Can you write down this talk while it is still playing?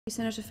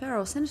Senator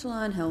Farrell. Senator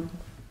Leyonhjelm.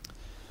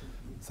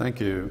 Thank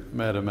you,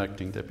 Madam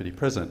Acting Deputy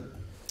President.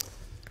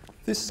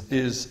 This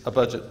is a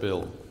budget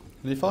bill,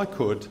 and if I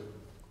could,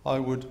 I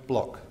would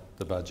block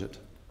the budget.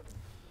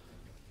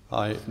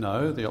 I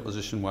know the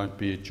opposition won't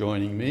be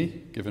joining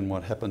me, given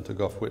what happened to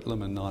Gough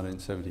Whitlam in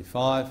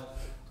 1975,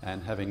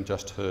 and having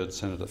just heard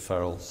Senator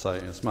Farrell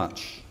say as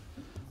much.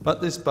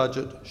 But this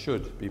budget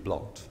should be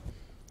blocked.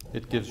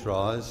 It gives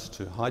rise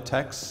to high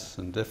tax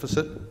and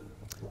deficit,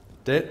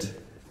 debt,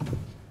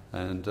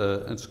 and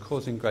it's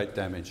causing great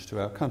damage to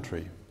our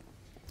country.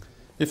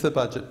 If the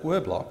budget were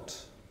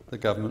blocked, the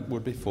government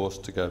would be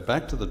forced to go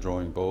back to the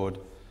drawing board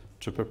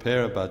to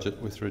prepare a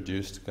budget with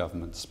reduced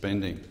government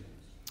spending.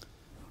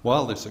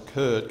 While this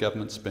occurred,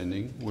 government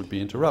spending would be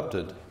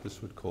interrupted.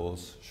 This would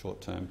cause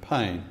short-term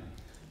pain.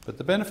 But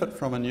the benefit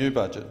from a new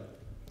budget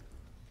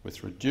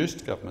with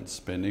reduced government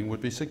spending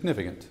would be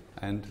significant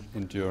and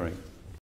enduring.